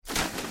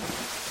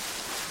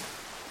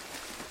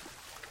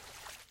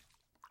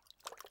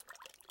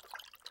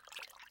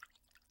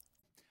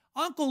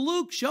Uncle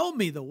Luke showed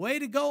me the way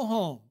to go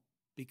home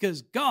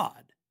because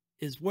God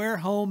is where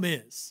home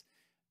is.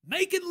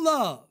 Making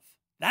love.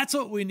 That's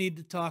what we need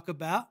to talk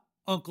about.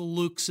 Uncle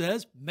Luke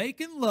says,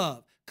 making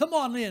love. Come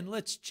on in,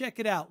 let's check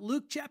it out.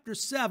 Luke chapter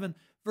 7,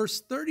 verse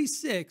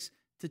 36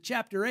 to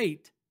chapter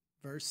 8,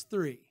 verse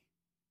 3.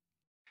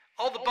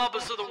 All the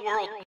bubbas of the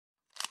world,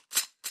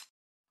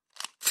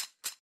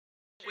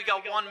 we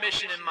got one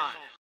mission in mind.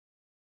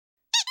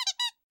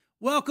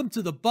 Welcome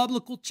to the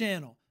Biblical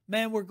Channel.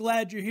 Man, we're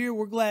glad you're here.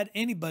 We're glad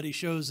anybody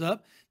shows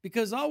up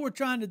because all we're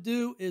trying to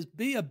do is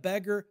be a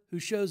beggar who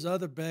shows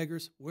other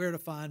beggars where to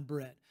find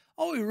bread.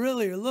 All we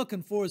really are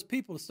looking for is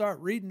people to start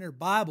reading their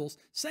Bibles,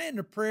 saying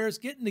their prayers,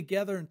 getting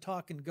together and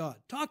talking God.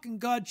 Talking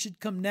God should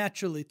come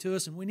naturally to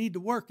us, and we need to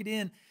work it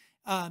in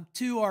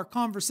to our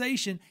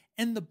conversation.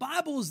 And the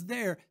Bible is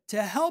there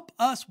to help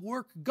us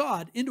work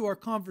God into our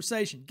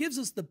conversation. Gives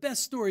us the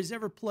best stories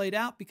ever played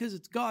out because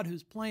it's God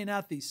who's playing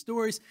out these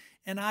stories.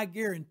 And I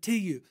guarantee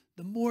you,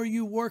 the more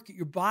you work at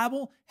your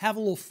Bible, have a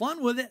little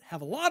fun with it,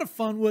 have a lot of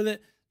fun with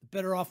it, the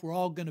better off we're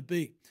all going to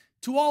be.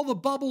 To all the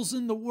bubbas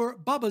in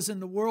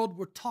the world,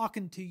 we're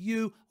talking to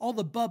you. All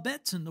the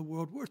bubettes in the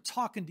world, we're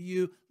talking to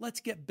you. Let's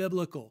get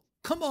biblical.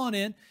 Come on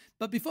in.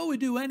 But before we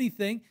do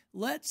anything,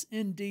 let's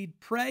indeed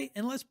pray.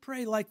 And let's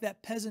pray like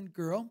that peasant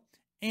girl,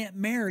 Aunt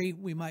Mary,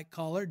 we might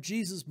call her,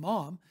 Jesus'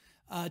 mom,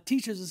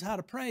 teaches us how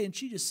to pray. And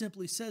she just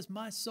simply says,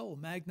 my soul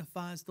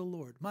magnifies the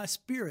Lord. My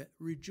spirit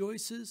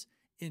rejoices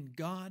in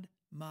God,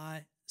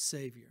 my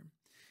Savior.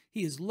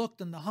 He has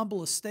looked on the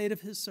humble estate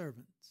of his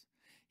servants.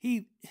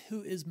 He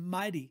who is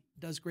mighty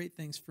does great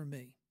things for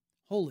me.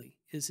 Holy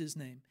is his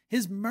name.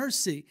 His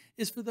mercy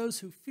is for those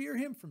who fear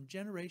him from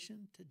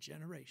generation to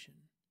generation.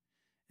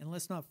 And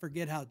let's not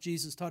forget how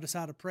Jesus taught us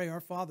how to pray.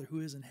 Our Father who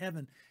is in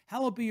heaven,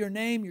 hallowed be your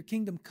name, your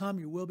kingdom come,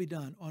 your will be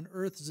done on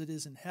earth as it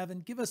is in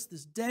heaven. Give us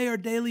this day our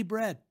daily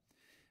bread.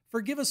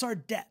 Forgive us our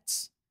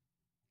debts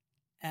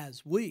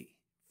as we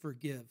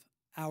forgive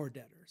our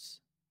debtors.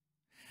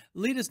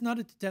 Lead us not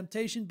into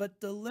temptation,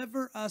 but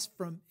deliver us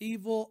from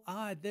evil.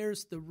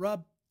 There's the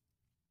rub.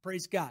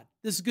 Praise God.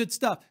 This is good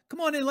stuff.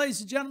 Come on in,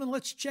 ladies and gentlemen.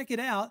 Let's check it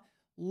out.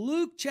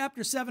 Luke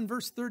chapter 7,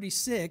 verse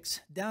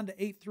 36 down to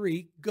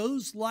 8:3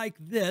 goes like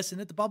this. And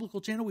at the Biblical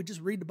Channel, we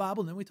just read the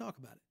Bible and then we talk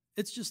about it.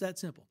 It's just that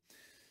simple.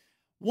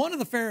 One of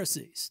the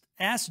Pharisees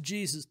asked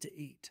Jesus to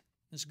eat.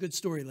 It's a good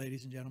story,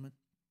 ladies and gentlemen.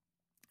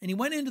 And he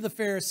went into the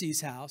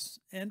Pharisee's house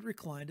and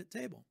reclined at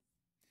table.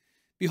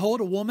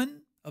 Behold, a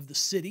woman of the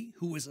city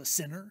who was a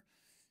sinner.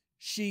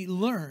 She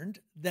learned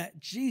that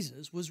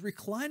Jesus was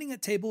reclining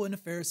at table in a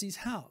Pharisee's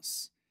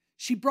house.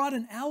 She brought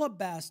an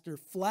alabaster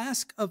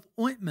flask of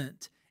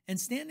ointment, and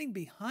standing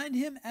behind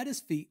him at his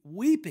feet,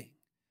 weeping,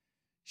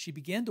 she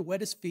began to wet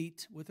his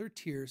feet with her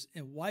tears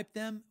and wiped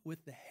them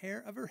with the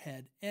hair of her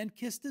head and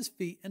kissed his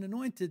feet and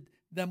anointed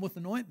them with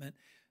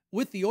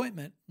the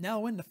ointment. Now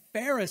when the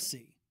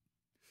Pharisee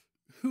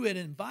who had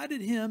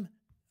invited him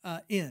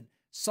in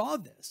saw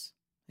this,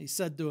 he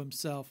said to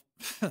himself,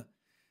 if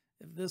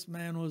this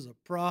man was a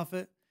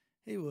prophet,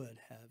 he would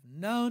have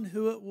known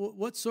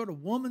what sort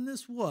of woman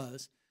this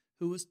was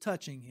who was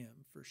touching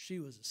him, for she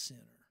was a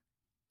sinner.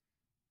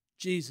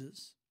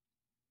 Jesus,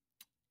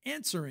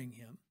 answering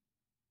him,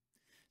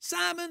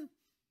 Simon,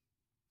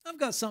 I've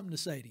got something to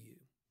say to you.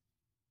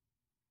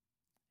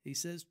 He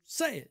says,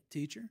 say it,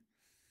 teacher.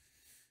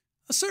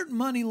 A certain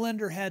money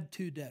lender had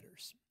two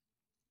debtors.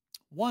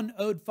 One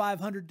owed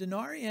 500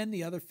 denarii and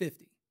the other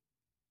 50.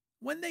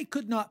 When they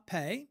could not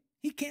pay,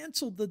 he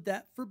canceled the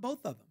debt for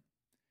both of them.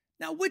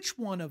 Now, which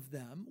one of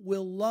them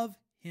will love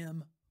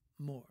him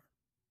more?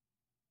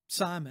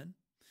 Simon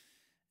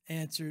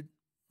answered,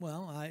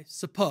 well, I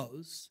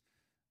suppose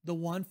the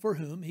one for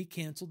whom he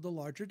canceled the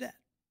larger debt.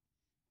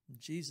 And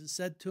Jesus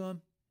said to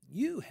him,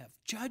 you have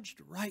judged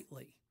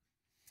rightly.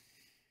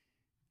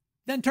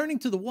 Then turning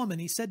to the woman,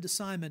 he said to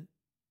Simon,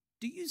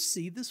 do you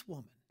see this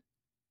woman?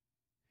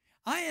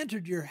 I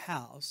entered your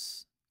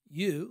house.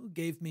 You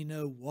gave me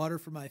no water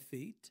for my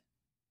feet.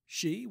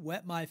 She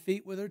wet my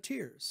feet with her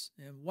tears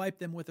and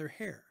wiped them with her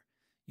hair.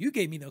 You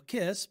gave me no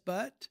kiss,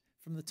 but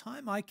from the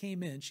time I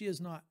came in, she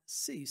has not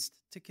ceased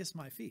to kiss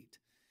my feet.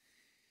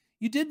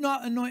 You did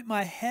not anoint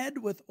my head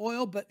with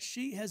oil, but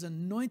she has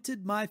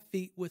anointed my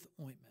feet with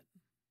ointment.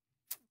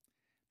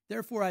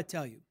 Therefore I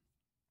tell you,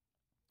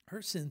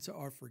 her sins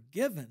are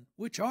forgiven,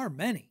 which are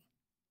many.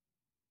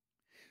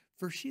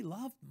 For she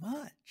loved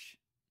much.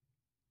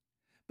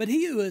 But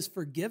he who is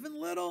forgiven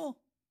little,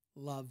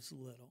 loves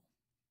little.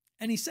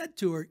 And he said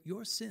to her,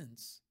 your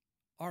sins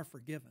are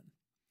forgiven.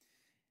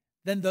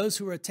 Then those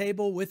who were at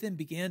table with him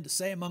began to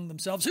say among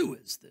themselves, who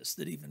is this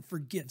that even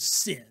forgives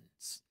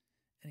sins?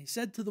 And he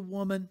said to the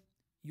woman,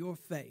 your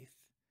faith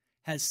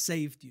has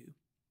saved you.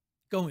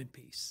 Go in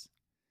peace.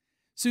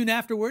 Soon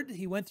afterward,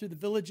 he went through the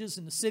villages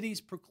and the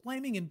cities,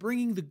 proclaiming and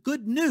bringing the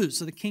good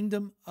news of the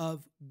kingdom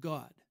of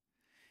God.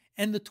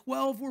 And the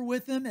 12 were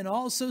with him, and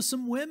also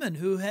some women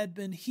who had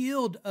been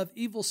healed of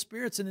evil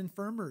spirits and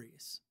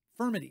infirmities.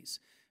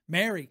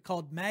 Mary,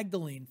 called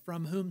Magdalene,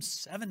 from whom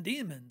 7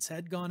 demons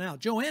had gone out.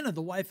 Joanna,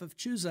 the wife of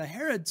Chuza,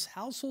 Herod's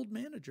household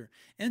manager,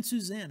 and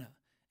Susanna,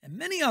 and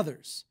many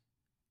others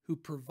who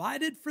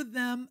provided for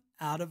them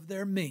out of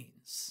their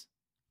means.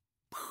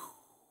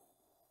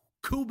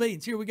 Cool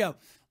beans. Here we go.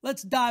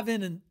 Let's dive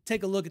in and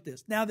take a look at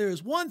this. Now, there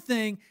is one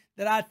thing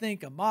that I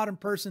think a modern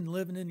person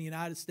living in the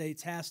United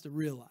States has to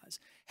realize: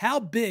 how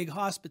big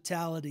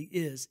hospitality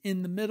is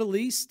in the Middle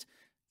East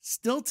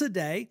still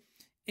today,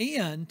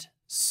 and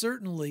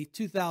certainly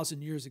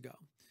 2,000 years ago.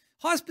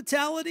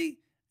 Hospitality,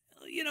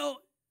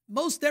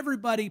 most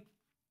everybody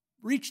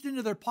reached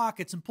into their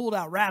pockets and pulled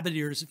out rabbit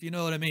ears, if you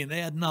know what I mean.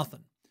 They had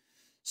nothing.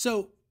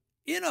 So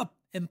in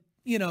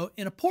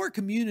a poor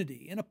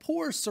community, in a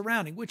poor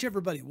surrounding, which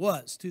everybody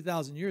was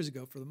 2,000 years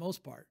ago for the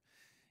most part,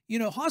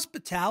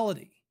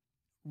 hospitality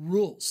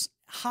rules.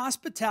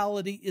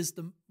 Hospitality is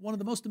one of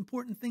the most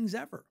important things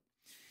ever.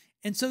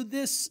 And so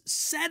this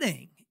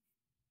setting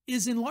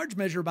is in large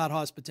measure about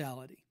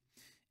hospitality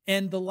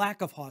and the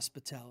lack of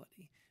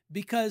hospitality,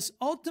 because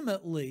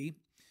ultimately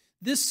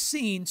this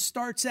scene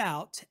starts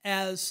out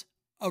as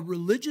a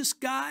religious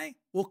guy.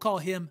 We'll call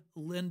him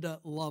Linda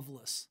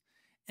Lovelace.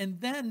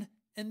 And then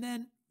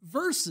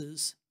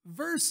verses,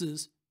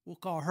 we'll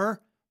call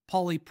her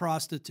Polly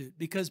Prostitute,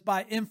 because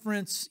by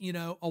inference,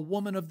 a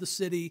woman of the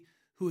city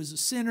who is a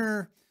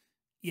sinner,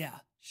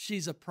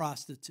 she's a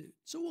prostitute.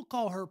 So we'll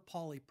call her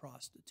Polly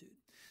Prostitute.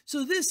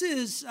 So this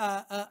is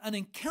an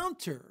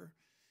encounter,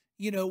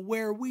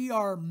 where we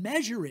are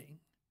measuring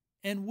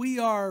and we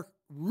are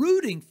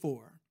rooting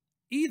for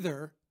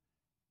either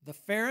the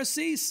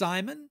Pharisee,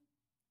 Simon,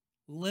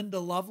 Linda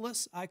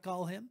Lovelace, I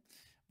call him,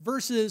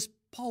 versus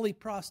Polly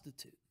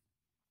Prostitute.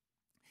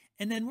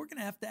 And then we're going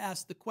to have to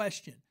ask the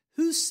question,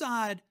 whose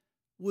side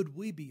would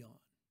we be on?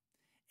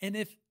 And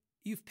if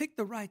you've picked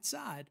the right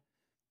side,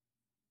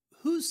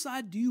 whose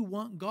side do you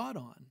want God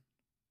on?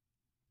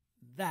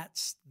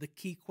 That's the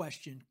key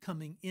question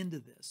coming into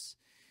this.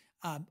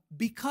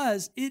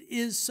 Because it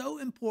is so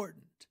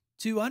important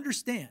to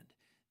understand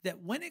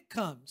that when it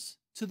comes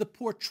to the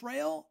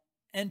portrayal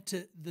and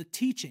to the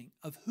teaching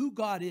of who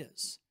God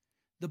is,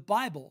 the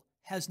Bible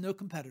has no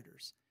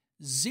competitors.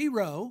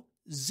 Zero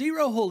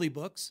holy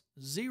books,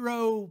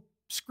 0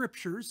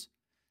 scriptures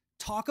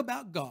talk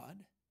about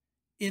God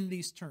in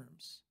these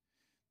terms.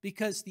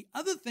 Because the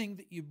other thing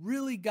that you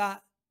really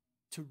got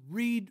to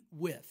read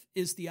with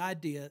is the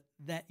idea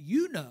that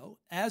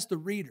as the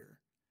reader,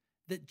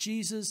 that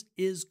Jesus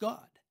is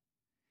God.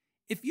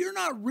 If you're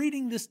not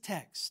reading this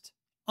text,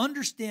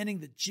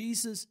 understanding that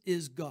Jesus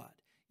is God,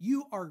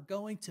 you are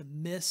going to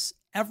miss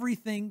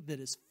everything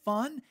that is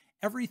fun,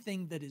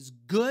 everything that is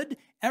good,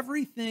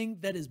 everything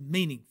that is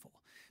meaningful.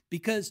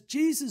 Because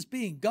Jesus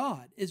being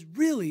God is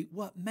really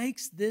what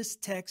makes this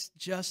text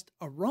just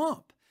a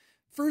romp.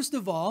 First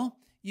of all,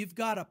 you've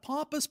got a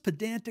pompous,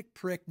 pedantic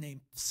prick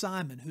named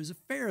Simon, who's a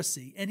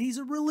Pharisee, and he's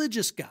a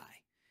religious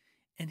guy.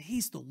 And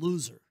he's the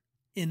loser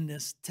in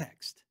this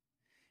text.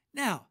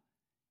 Now,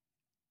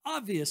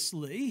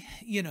 obviously,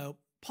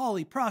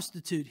 Polly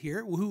Prostitute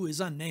here, who is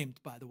unnamed,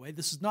 by the way.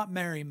 This is not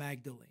Mary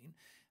Magdalene.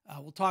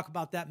 We'll talk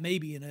about that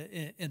maybe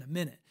in a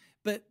minute.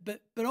 But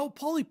old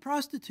Polly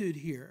Prostitute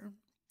here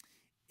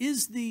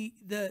is the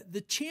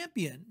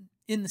champion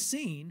in the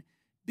scene,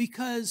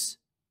 because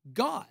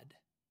God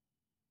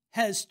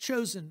has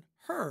chosen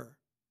her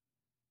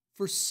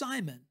for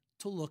Simon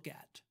to look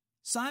at.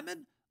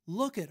 Simon,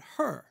 look at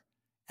her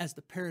as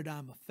the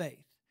paradigm of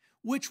faith,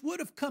 which would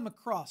have come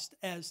across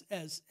as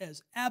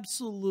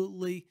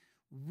absolutely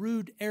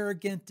rude,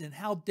 arrogant, and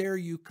how dare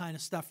you kind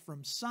of stuff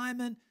from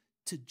Simon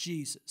to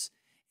Jesus.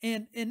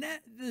 And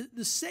that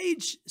the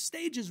stage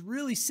is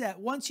really set.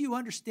 Once you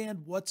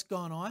understand what's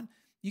gone on,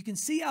 you can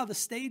see how the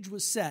stage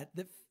was set,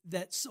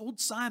 that old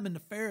Simon the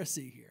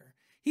Pharisee here,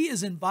 he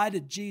has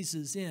invited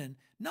Jesus in,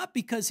 not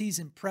because he's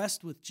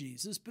impressed with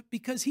Jesus, but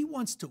because he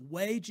wants to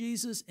weigh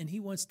Jesus and he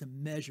wants to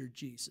measure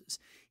Jesus.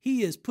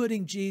 He is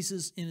putting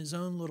Jesus in his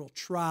own little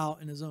trial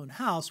in his own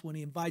house when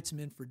he invites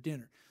him in for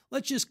dinner.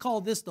 Let's just call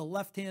this the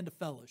left hand of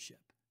fellowship.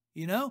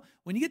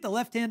 When you get the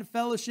left hand of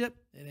fellowship,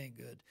 it ain't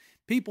good.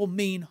 People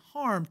mean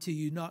harm to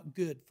you, not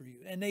good for you.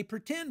 And they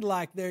pretend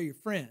like they're your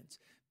friends,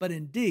 but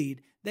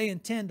indeed, they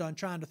intend on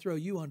trying to throw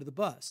you under the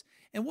bus.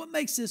 And what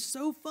makes this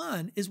so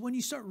fun is when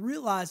you start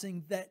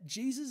realizing that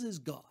Jesus is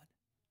God.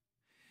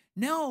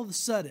 Now, all of a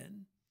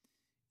sudden,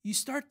 you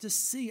start to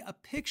see a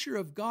picture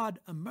of God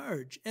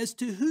emerge as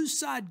to whose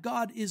side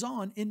God is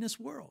on in this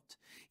world.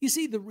 You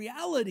see, the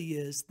reality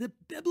is the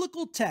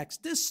biblical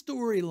text, this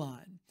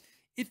storyline,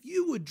 if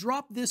you would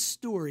drop this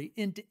story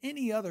into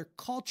any other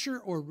culture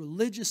or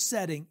religious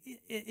setting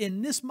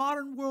in this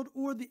modern world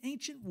or the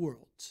ancient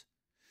world,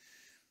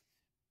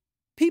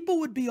 people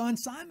would be on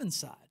Simon's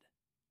side.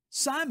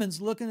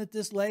 Simon's looking at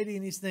this lady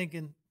and he's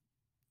thinking,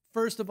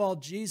 first of all,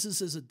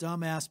 Jesus is a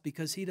dumbass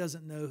because he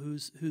doesn't know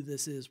who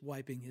this is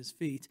wiping his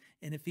feet.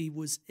 And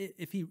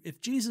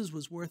if Jesus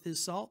was worth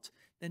his salt,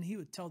 then he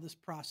would tell this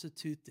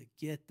prostitute to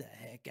get the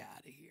heck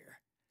out of here.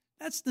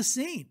 That's the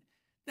scene.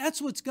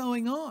 That's what's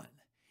going on.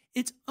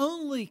 It's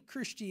only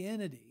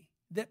Christianity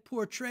that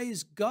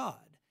portrays God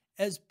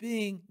as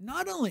being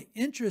not only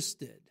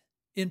interested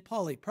in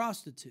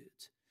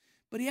polyprostitutes,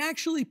 but he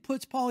actually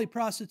puts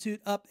polyprostitute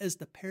up as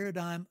the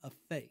paradigm of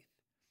faith.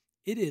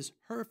 It is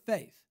her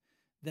faith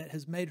that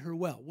has made her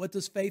well. What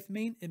does faith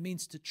mean? It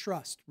means to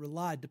trust,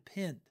 rely,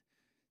 depend,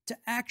 to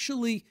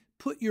actually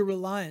put your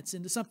reliance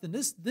into something.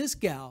 This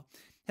gal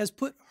has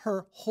put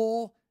her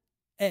whole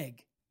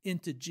egg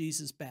into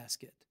Jesus'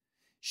 basket.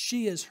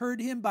 She has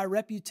heard him by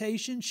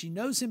reputation. She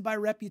knows him by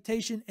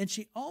reputation. And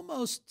she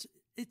almost,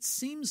 it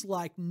seems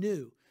like,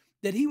 knew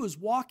that he was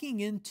walking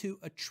into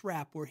a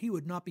trap where he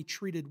would not be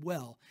treated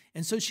well.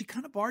 And so she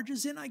kind of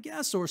barges in, I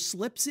guess, or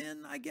slips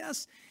in, I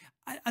guess.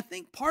 I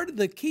think part of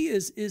the key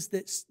is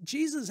that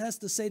Jesus has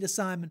to say to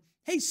Simon,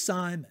 hey,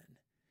 Simon,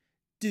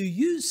 do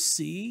you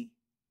see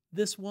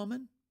this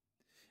woman?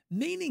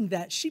 Meaning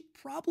that she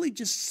probably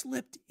just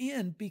slipped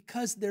in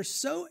because they're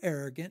so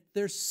arrogant,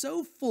 they're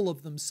so full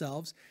of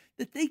themselves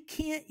that they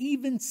can't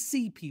even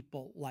see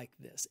people like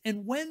this.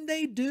 And when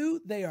they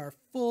do, they are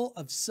full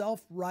of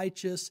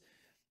self-righteous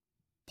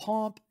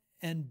pomp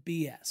and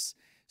BS.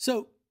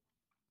 So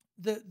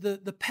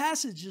the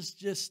passage is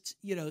just,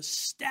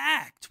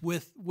 stacked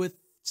with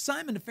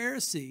Simon the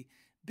Pharisee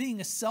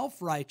being a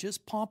self-righteous,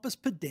 pompous,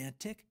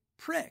 pedantic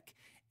prick.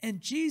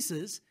 And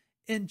Jesus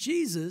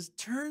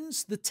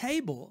turns the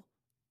table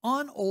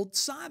on old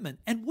Simon.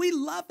 And we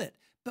love it.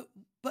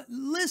 But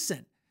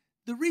listen,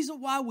 the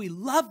reason why we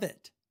love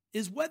it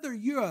is whether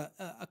you're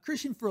a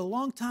Christian for a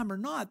long time or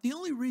not, the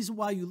only reason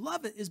why you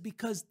love it is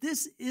because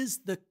this is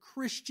the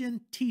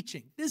Christian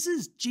teaching. This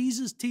is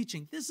Jesus'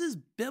 teaching. This is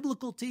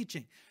biblical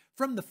teaching.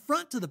 From the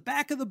front to the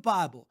back of the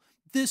Bible,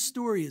 this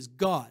story is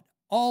God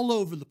all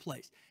over the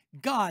place.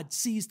 God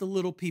sees the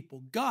little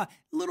people. God,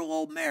 little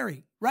old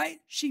Mary, right?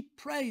 She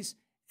prays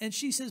and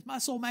she says, my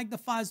soul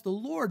magnifies the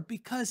Lord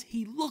because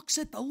he looks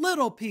at the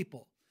little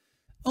people.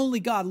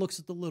 Only God looks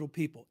at the little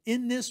people.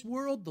 In this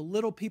world, the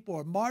little people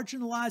are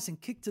marginalized and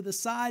kicked to the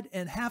side,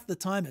 and half the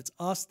time it's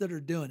us that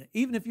are doing it.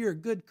 Even if you're a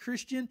good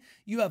Christian,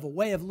 you have a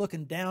way of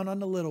looking down on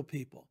the little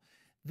people.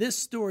 This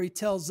story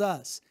tells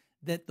us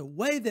that the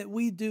way that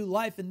we do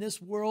life in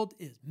this world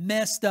is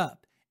messed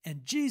up,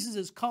 and Jesus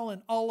is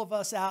calling all of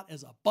us out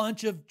as a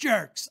bunch of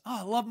jerks. Oh,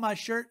 I love my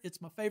shirt. It's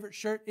my favorite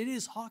shirt. It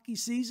is hockey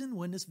season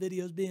when this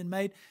video is being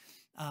made.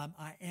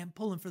 I am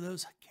pulling for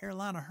those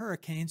Carolina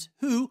Hurricanes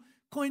who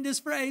coined this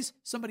phrase.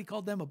 Somebody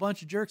called them a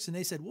bunch of jerks, and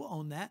they said, we'll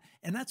own that.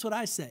 And that's what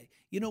I say.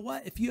 You know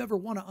what? If you ever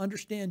want to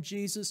understand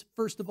Jesus,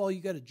 first of all, you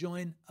got to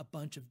join a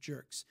bunch of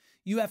jerks.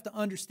 You have to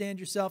understand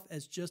yourself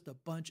as just a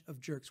bunch of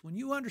jerks. When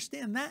you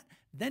understand that,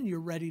 then you're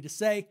ready to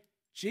say,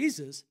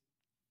 Jesus,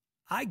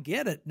 I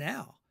get it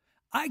now.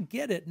 I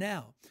get it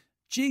now.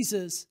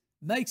 Jesus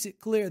makes it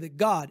clear that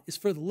God is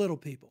for the little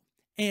people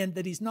and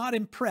that he's not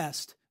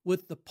impressed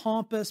with the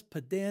pompous,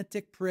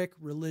 pedantic, prick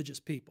religious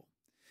people.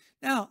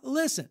 Now,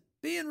 listen.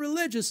 Being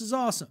religious is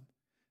awesome,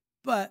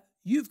 but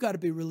you've got to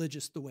be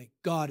religious the way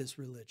God is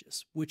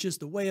religious, which is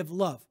the way of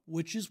love,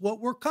 which is what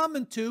we're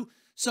coming to.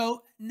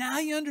 So now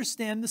you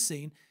understand the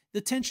scene, the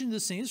tension of the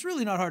scene. It's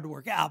really not hard to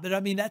work out, but I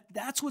mean,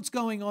 that's what's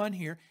going on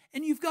here.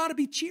 And you've got to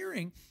be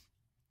cheering.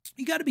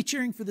 You got to be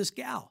cheering for this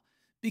gal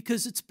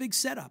because it's a big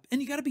setup.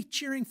 And you got to be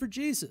cheering for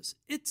Jesus.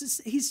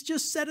 He's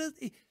just set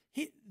it.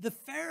 The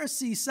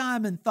Pharisee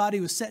Simon thought he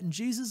was setting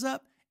Jesus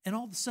up, and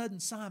all of a sudden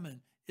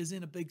Simon is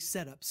in a big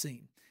setup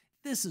scene.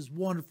 This is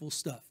wonderful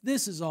stuff.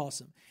 This is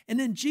awesome. And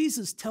then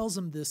Jesus tells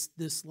him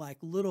this like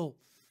little,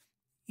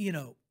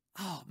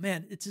 oh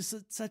man, it's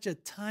just such a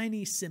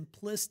tiny,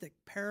 simplistic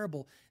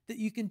parable that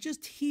you can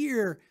just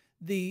hear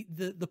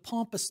the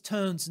pompous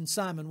tones in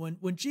Simon.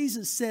 When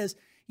Jesus says,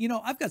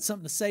 I've got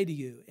something to say to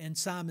you. And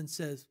Simon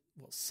says,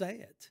 well, say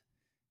it.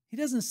 He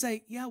doesn't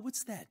say, yeah,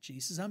 what's that,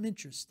 Jesus? I'm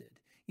interested.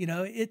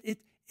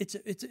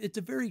 It's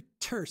a very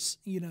terse,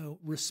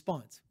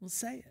 response. Well,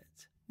 say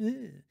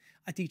it.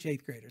 I teach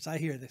 8th graders. I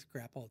hear this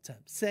crap all the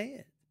time. Say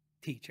it,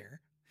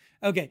 teacher.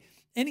 Okay.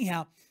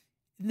 Anyhow,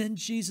 then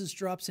Jesus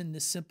drops in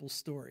this simple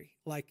story.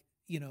 Like,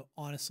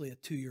 honestly, a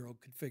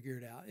 2-year-old could figure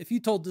it out. If you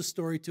told this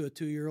story to a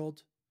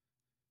 2-year-old,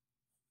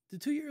 do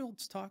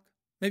 2-year-olds talk?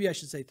 Maybe I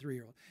should say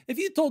 3-year-old. If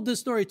you told this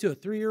story to a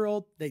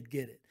 3-year-old, they'd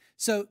get it.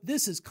 So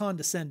this is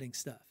condescending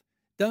stuff.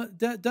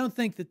 Don't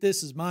think that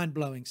this is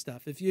mind-blowing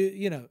stuff. If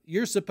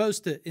you're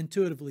supposed to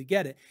intuitively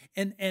get it.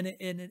 And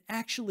it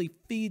actually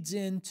feeds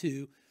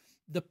into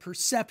the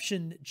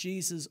perception that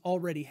Jesus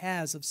already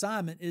has of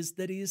Simon is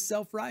that he is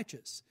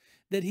self-righteous,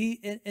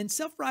 and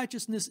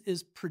self-righteousness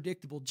is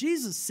predictable.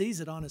 Jesus sees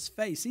it on his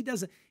face. He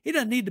doesn't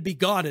need to be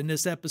God in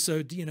this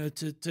episode,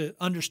 to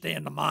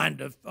understand the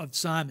mind of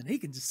Simon. He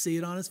can just see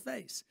it on his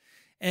face.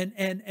 And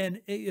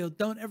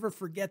don't ever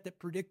forget that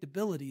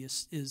predictability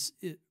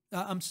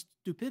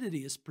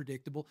stupidity is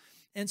predictable,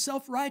 and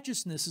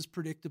self-righteousness is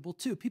predictable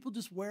too. People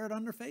just wear it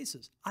on their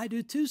faces. I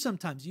do too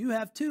sometimes. You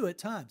have too at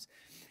times.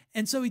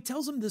 And so he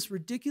tells him this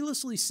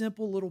ridiculously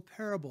simple little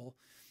parable.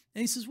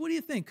 And he says, what do you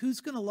think? Who's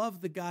going to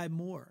love the guy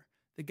more?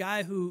 The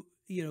guy who,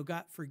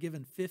 got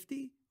forgiven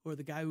 50 or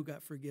the guy who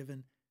got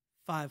forgiven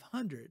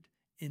 500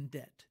 in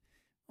debt?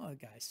 Well, the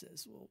guy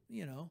says, well,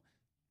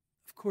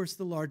 of course,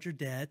 the larger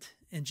debt.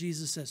 And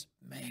Jesus says,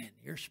 man,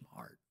 you're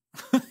smart.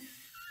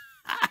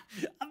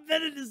 I've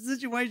been in this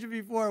situation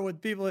before with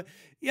people,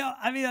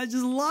 I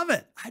just love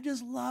it. I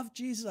just love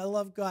Jesus. I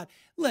love God.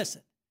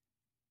 Listen,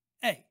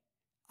 hey,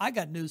 I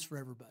got news for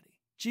everybody.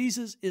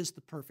 Jesus is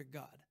the perfect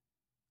God.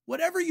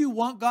 Whatever you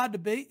want God to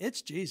be,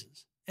 it's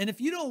Jesus. And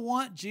if you don't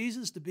want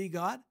Jesus to be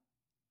God,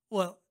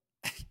 well,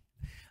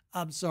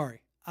 I'm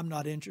sorry, I'm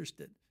not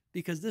interested,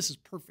 because this is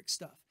perfect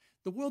stuff.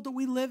 The world that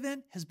we live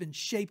in has been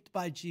shaped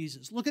by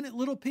Jesus. Looking at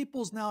little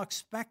people is now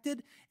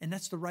expected, and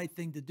that's the right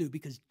thing to do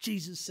because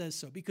Jesus says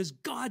so, because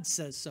God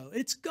says so.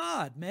 It's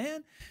God,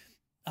 man.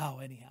 Oh,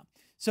 anyhow.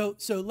 So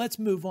let's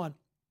move on.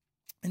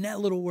 And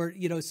that little word,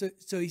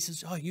 so he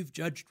says, oh, you've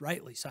judged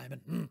rightly,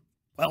 Simon.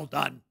 Well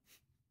done.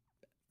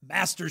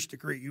 Master's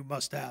degree you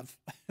must have.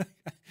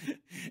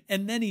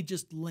 And then he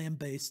just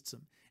lambastes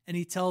him. And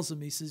he tells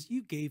him, he says,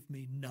 you gave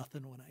me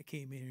nothing when I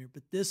came in here,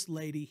 but this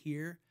lady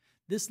here,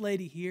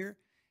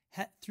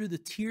 through the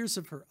tears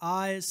of her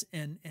eyes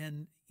and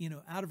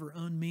out of her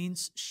own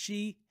means,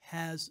 she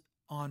has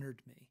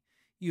honored me.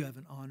 You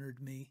haven't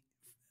honored me,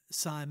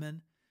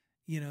 Simon.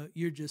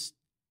 You're just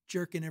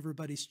jerking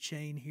everybody's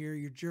chain here.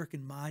 You're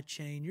jerking my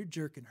chain. You're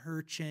jerking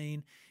her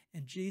chain.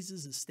 And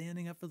Jesus is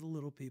standing up for the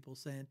little people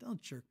saying,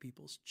 don't jerk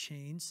people's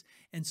chains.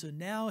 And so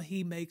now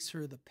he makes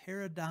her the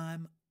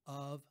paradigm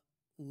of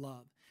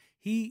love.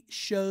 He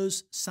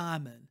shows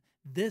Simon,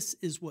 this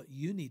is what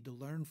you need to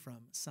learn from,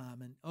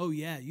 Simon. Oh,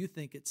 yeah, you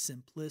think it's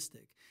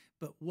simplistic.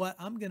 But what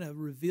I'm going to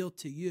reveal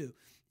to you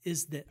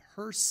is that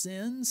her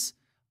sins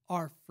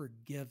are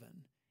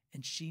forgiven.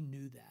 And she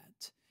knew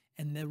that.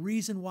 And the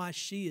reason why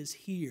she is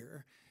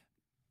here,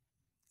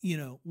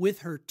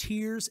 with her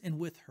tears and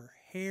with her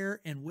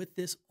hair and with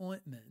this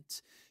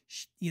ointment,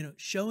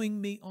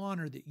 showing me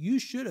honor that you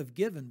should have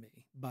given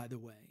me, by the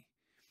way,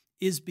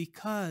 is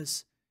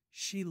because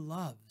she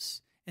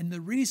loves. And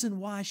the reason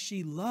why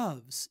she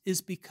loves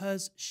is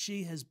because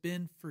she has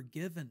been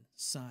forgiven,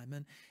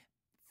 Simon,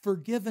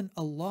 forgiven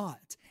a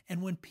lot.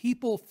 And when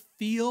people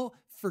feel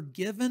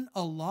forgiven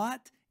a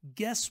lot,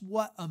 guess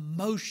what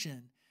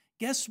emotion,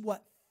 guess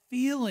what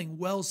feeling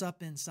wells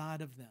up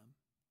inside of them?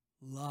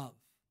 Love.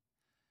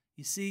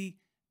 You see,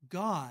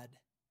 God,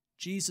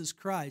 Jesus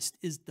Christ,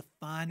 is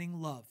defining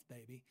love,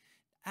 baby.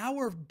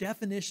 Our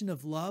definition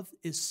of love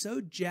is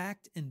so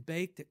jacked and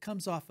baked. It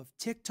comes off of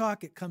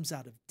TikTok. It comes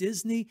out of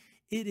Disney.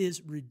 It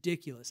is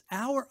ridiculous.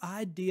 Our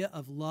idea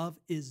of love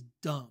is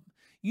dumb.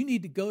 You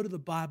need to go to the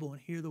Bible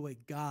and hear the way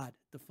God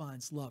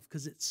defines love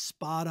because it's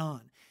spot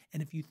on.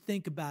 And if you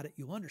think about it,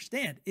 you'll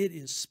understand it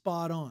is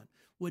spot on.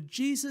 What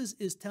Jesus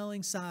is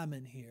telling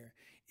Simon here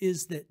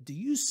is that, do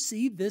you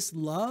see this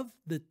love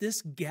that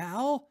this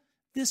gal,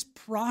 this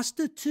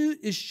prostitute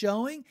is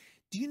showing?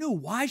 Do you know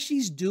why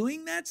she's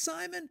doing that,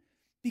 Simon?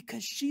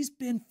 Because she's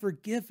been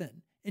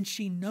forgiven and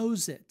she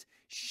knows it.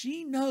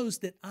 She knows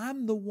that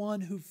I'm the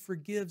one who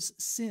forgives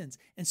sins.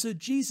 And so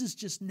Jesus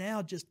just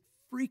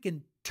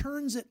freaking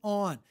turns it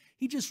on.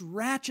 He just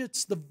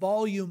ratchets the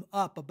volume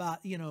up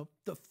about,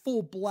 the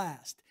full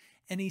blast.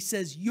 And he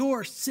says,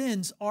 your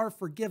sins are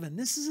forgiven.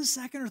 This is the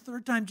second or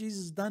third time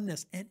Jesus has done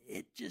this. And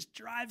it just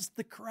drives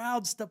the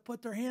crowds to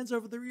put their hands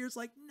over their ears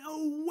like,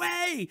 no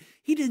way.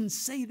 He didn't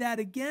say that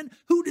again.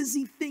 Who does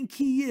he think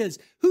he is?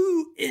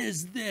 Who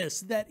is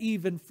this that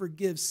even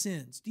forgives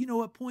sins? Do you know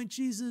what point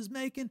Jesus is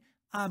making?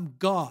 I'm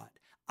God.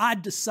 I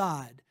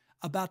decide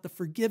about the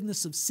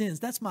forgiveness of sins.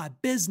 That's my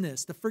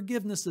business, the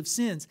forgiveness of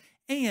sins.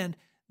 And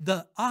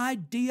the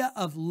idea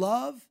of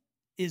love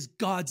is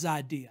God's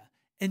idea.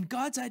 And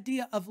God's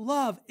idea of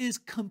love is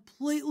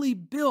completely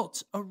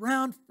built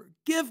around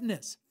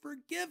forgiveness.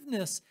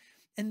 Forgiveness.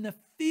 And the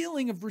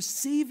feeling of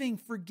receiving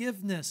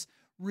forgiveness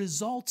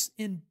results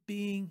in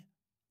being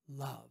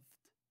loved.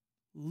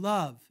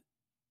 Love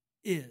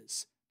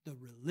is the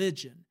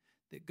religion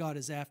that God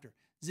is after.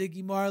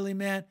 Ziggy Marley,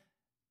 man,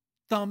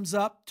 thumbs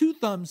up, 2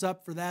 thumbs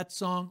up for that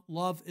song.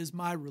 Love is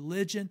my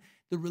religion.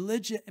 The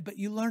religion, but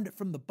you learned it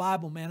from the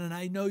Bible, man. And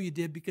I know you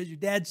did because your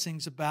dad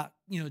sings about,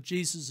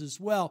 Jesus as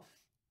well.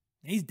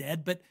 He's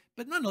dead, but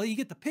nonetheless, you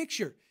get the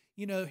picture,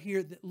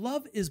 here that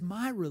love is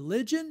my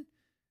religion.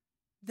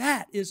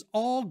 That is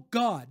all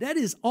God. That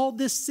is all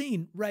this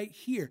scene right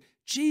here.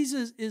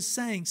 Jesus is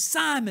saying,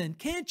 Simon,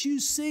 can't you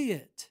see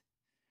it?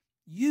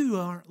 You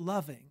aren't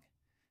loving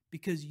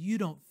because you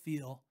don't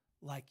feel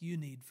like you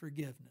need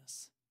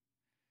forgiveness.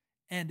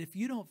 And if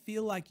you don't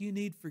feel like you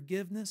need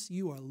forgiveness,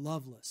 you are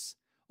loveless.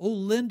 Oh,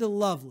 Linda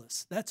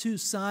Lovelace. That's who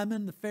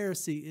Simon the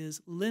Pharisee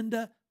is.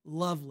 Linda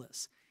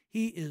Lovelace.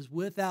 He is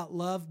without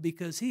love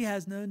because he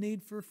has no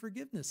need for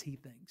forgiveness, he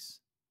thinks.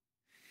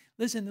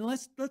 Listen,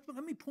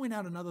 let me point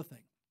out another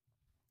thing.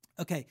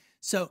 Okay,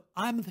 so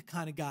I'm the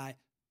kind of guy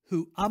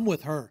who, I'm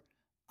with her.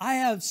 I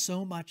have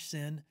so much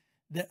sin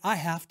that I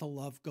have to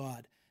love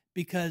God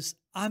because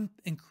I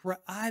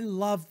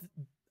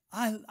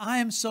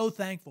am so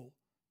thankful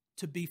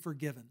to be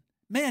forgiven.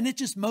 Man, it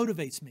just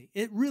motivates me.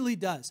 It really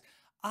does.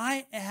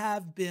 I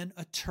have been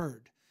a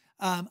turd.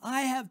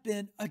 I have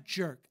been a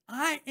jerk.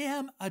 I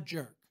am a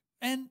jerk.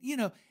 And,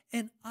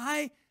 and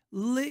I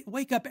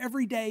wake up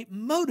every day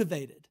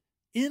motivated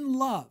in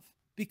love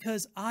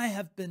because I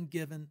have been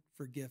given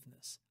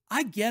forgiveness.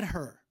 I get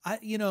her. I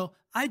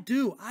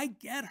do. I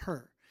get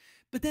her.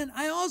 But then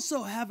I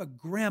also have a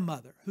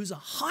grandmother who's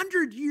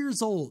 100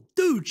 years old.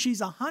 Dude,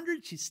 she's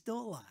 100. She's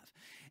still alive.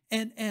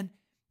 And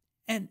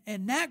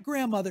that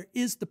grandmother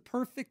is the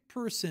perfect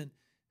person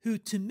who,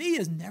 to me,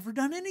 has never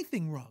done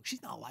anything wrong.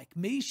 She's not like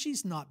me.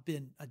 She's not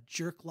been a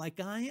jerk like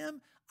I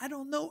am. I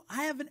don't know.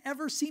 I haven't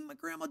ever seen my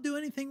grandma do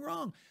anything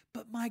wrong.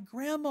 But my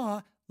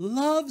grandma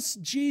loves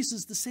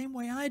Jesus the same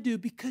way I do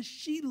because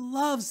she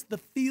loves the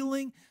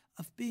feeling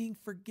of being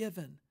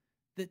forgiven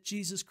that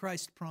Jesus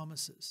Christ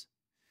promises.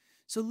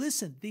 So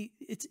listen,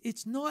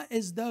 it's not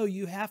as though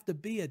you have to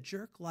be a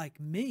jerk like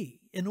me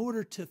in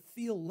order to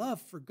feel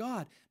love for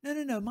God.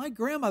 No. My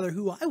grandmother,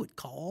 who I would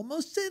call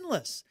almost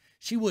sinless,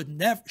 she would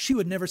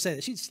never say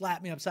that. She'd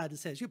slap me upside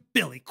the head. She'd,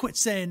 Billy, quit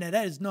saying that.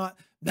 That is not,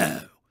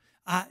 no.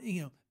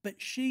 But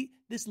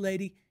this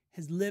lady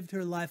has lived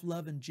her life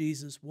loving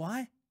Jesus.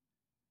 Why?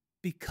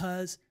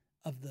 Because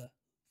of the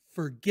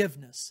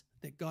forgiveness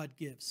that God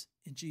gives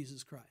in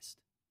Jesus Christ.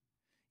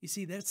 You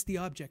see, that's the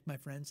object, my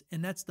friends,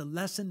 and that's the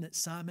lesson that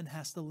Simon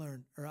has to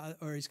learn,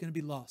 or he's going to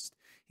be lost.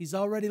 He's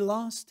already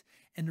lost,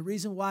 and the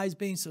reason why he's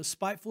being so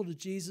spiteful to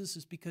Jesus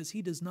is because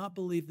he does not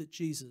believe that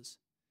Jesus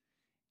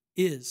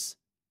is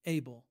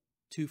able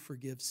to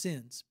forgive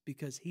sins,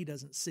 because he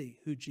doesn't see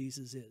who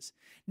Jesus is.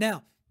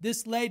 Now,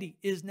 this lady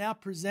is now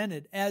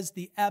presented as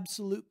the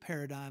absolute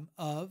paradigm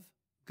of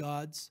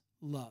God's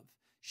love.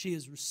 She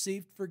has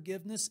received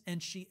forgiveness,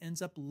 and she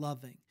ends up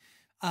loving.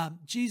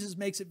 Jesus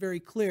makes it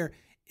very clear.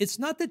 It's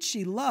not that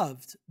she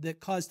loved that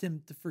caused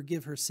him to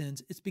forgive her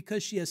sins. It's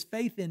because she has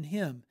faith in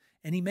him.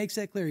 And he makes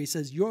that clear. He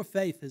says, your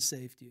faith has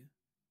saved you.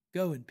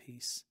 Go in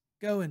peace.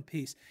 Go in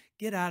peace.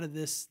 Get out of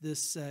this.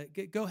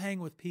 Go hang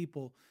with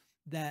people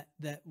that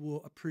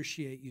will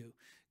appreciate you.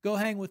 Go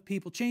hang with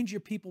people. Change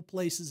your people,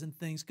 places, and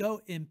things.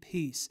 Go in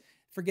peace.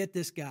 Forget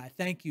this guy.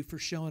 Thank you for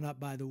showing up,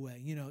 by the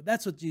way.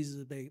 That's what Jesus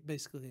is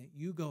basically saying.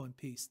 You go in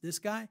peace. This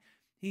guy,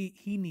 he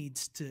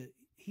needs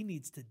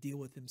to deal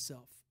with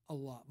himself a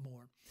lot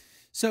more.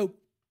 So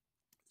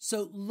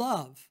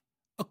love,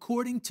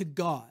 according to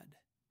God,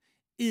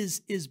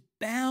 is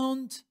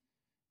bound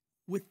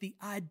with the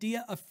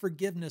idea of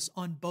forgiveness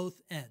on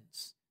both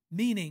ends,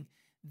 meaning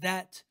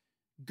that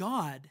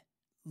God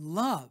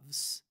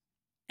loves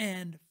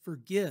and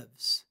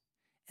forgives,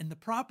 and the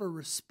proper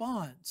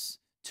response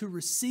to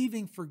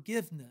receiving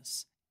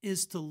forgiveness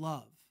is to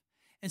love.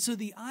 And so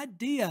the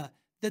idea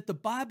that the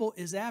Bible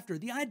is after,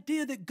 the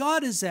idea that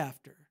God is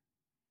after,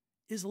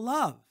 is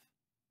love.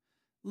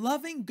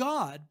 Loving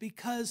God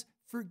because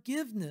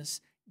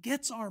forgiveness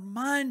gets our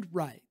mind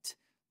right.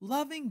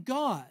 Loving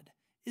God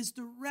is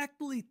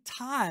directly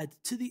tied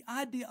to the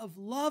idea of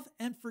love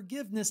and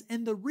forgiveness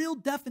and the real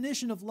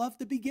definition of love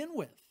to begin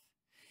with.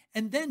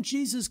 And then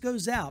Jesus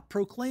goes out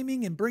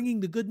proclaiming and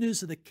bringing the good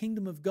news of the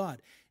kingdom of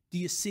God. Do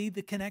you see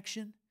the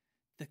connection?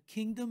 The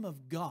kingdom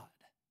of God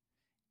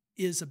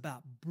is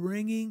about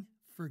bringing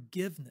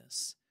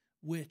forgiveness,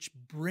 which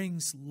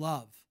brings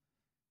love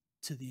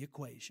to the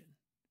equation.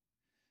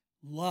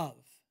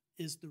 Love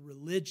is the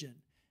religion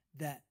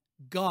that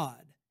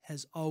God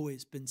has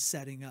always been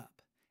setting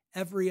up.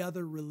 Every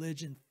other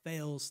religion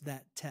fails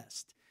that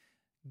test.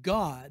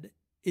 God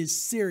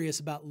is serious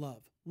about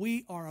love.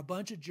 We are a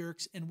bunch of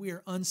jerks and we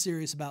are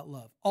unserious about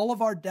love. All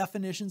of our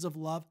definitions of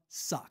love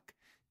suck.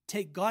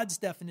 Take God's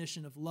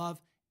definition of love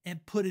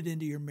and put it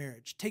into your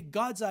marriage. Take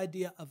God's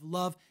idea of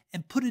love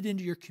and put it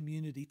into your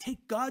community.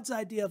 Take God's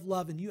idea of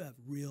love and you have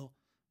real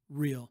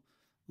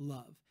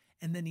love.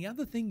 And then the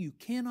other thing you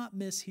cannot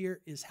miss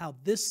here is how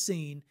this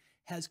scene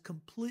has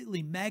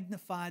completely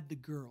magnified the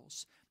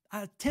girls.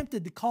 I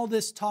attempted to call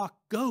this talk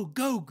Go,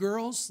 Go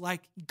Girls,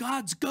 like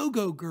God's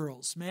Go-Go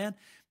Girls, man.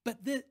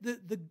 But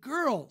the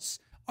girls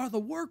are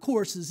the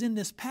workhorses in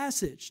this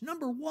passage.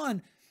 Number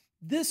one,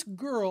 this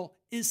girl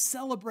is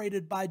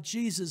celebrated by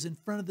Jesus in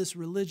front of this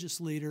religious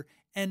leader,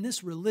 and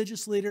this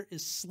religious leader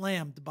is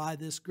slammed by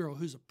this girl,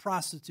 who's a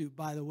prostitute,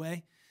 by the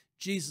way.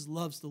 Jesus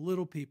loves the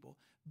little people.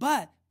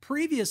 But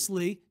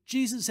previously,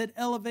 Jesus had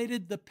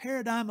elevated the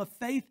paradigm of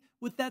faith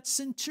with that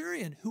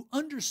centurion who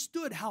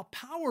understood how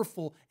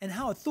powerful and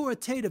how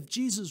authoritative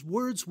Jesus'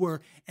 words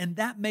were, and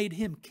that made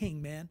him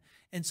king, man.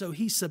 And so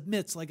he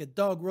submits like a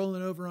dog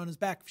rolling over on his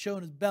back,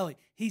 showing his belly.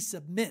 He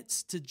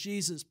submits to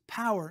Jesus'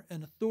 power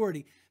and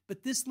authority.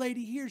 But this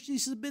lady here, she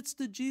submits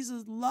to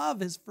Jesus'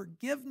 love, his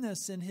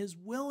forgiveness, and his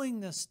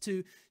willingness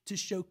to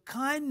show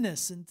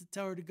kindness and to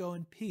tell her to go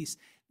in peace.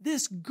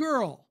 This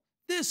girl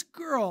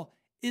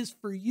is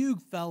for you,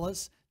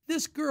 fellas.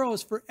 This girl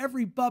is for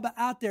every bubba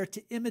out there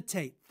to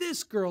imitate.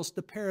 This girl's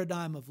the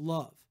paradigm of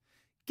love.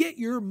 Get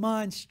your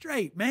mind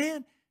straight,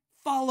 man.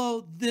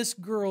 Follow this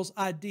girl's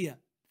idea.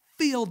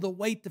 Feel the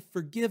weight of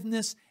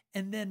forgiveness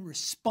and then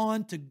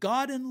respond to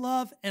God in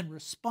love and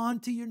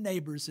respond to your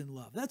neighbors in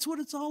love. That's what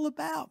it's all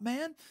about,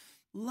 man.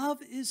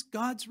 Love is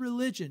God's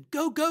religion.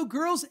 Go, go,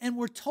 girls. And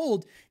we're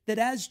told that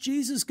as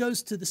Jesus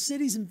goes to the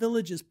cities and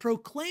villages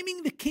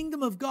proclaiming the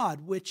kingdom of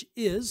God, which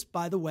is,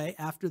 by the way,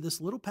 after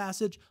this little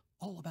passage,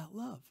 all about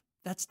love.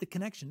 That's the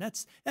connection.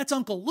 That's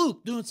Uncle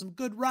Luke doing some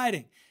good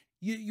writing.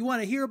 You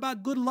want to hear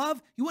about good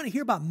love? You want to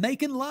hear about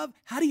making love?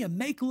 How do you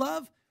make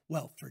love?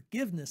 Well,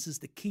 forgiveness is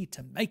the key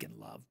to making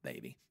love,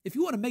 baby. If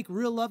you want to make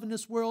real love in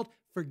this world,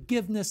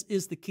 forgiveness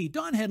is the key.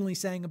 Don Henley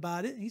sang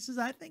about it. He says,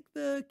 I think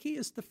the key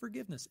is to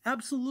forgiveness.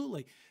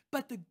 Absolutely.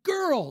 But the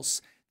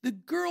girls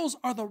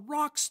are the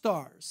rock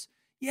stars.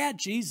 Yeah,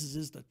 Jesus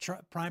is the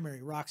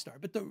primary rock star,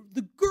 but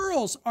the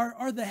girls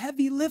are the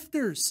heavy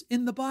lifters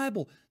in the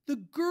Bible. The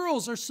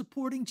girls are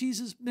supporting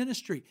Jesus'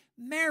 ministry.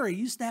 Mary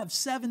used to have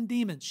 7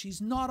 demons.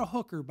 She's not a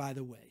hooker, by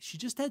the way. She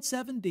just had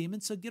 7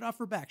 demons, so get off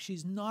her back.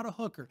 She's not a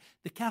hooker.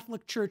 The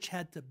Catholic Church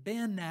had to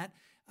ban that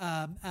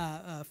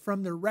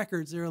from their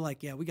records. They're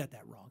like, yeah, we got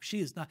that wrong.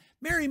 She is not.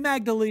 Mary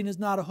Magdalene is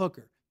not a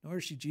hooker, nor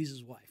is she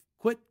Jesus' wife.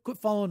 Quit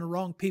following the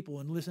wrong people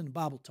and listen to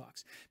Bible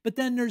talks. But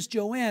then there's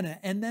Joanna,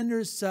 and then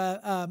there's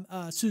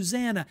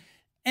Susanna,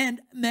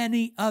 and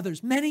many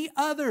others. Many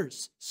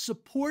others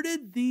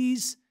supported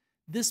this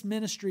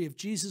ministry of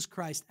Jesus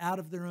Christ out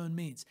of their own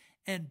means.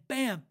 And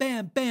bam,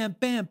 bam, bam,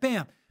 bam,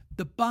 bam,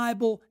 the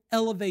Bible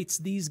elevates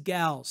these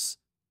gals.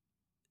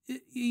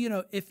 You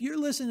know, if you're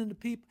listening to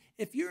people,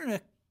 if you're in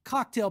a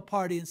cocktail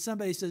party and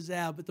somebody says,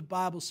 but the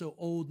Bible's so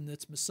old and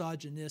it's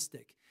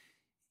misogynistic,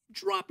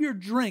 drop your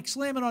drink,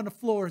 slam it on the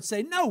floor, and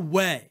say, no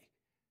way.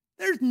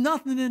 There's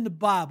nothing in the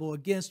Bible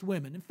against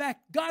women. In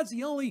fact, God's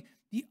the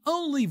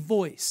only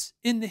voice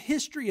in the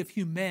history of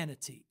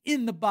humanity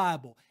in the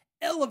Bible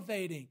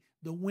elevating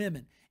the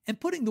women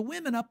and putting the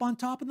women up on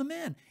top of the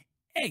men.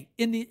 Hey,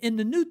 in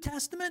the New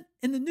Testament,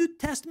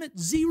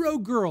 0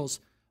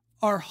 girls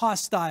are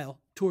hostile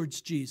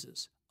towards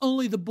Jesus.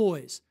 Only the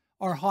boys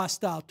are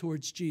hostile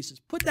towards Jesus.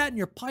 Put that in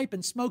your pipe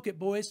and smoke it,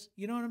 boys.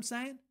 You know what I'm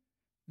saying?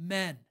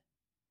 Men,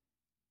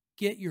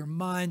 get your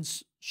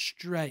minds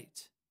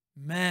straight.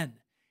 Men,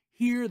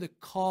 hear the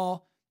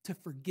call to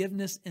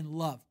forgiveness and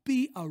love.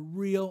 Be a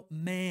real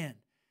man.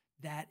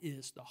 That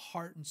is the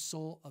heart and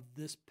soul of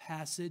this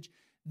passage.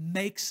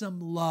 Make some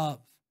love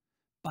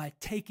by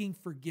taking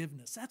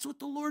forgiveness. That's what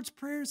the Lord's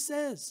Prayer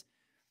says.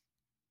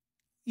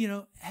 You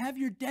know, have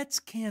your debts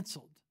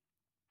canceled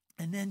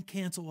and then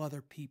cancel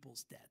other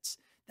people's debts.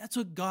 That's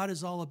what God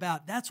is all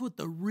about. That's what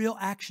the real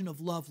action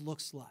of love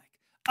looks like.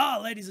 Oh,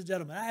 ladies and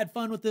gentlemen, I had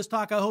fun with this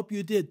talk. I hope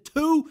you did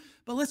too.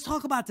 But let's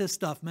talk about this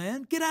stuff,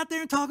 man. Get out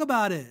there and talk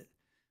about it.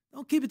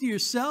 Don't keep it to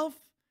yourself.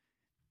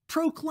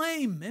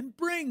 Proclaim and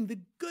bring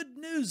the good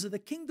news of the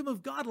kingdom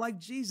of God like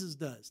Jesus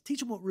does. Teach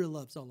them what real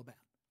love's all about.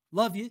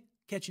 Love you.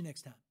 Catch you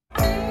next time.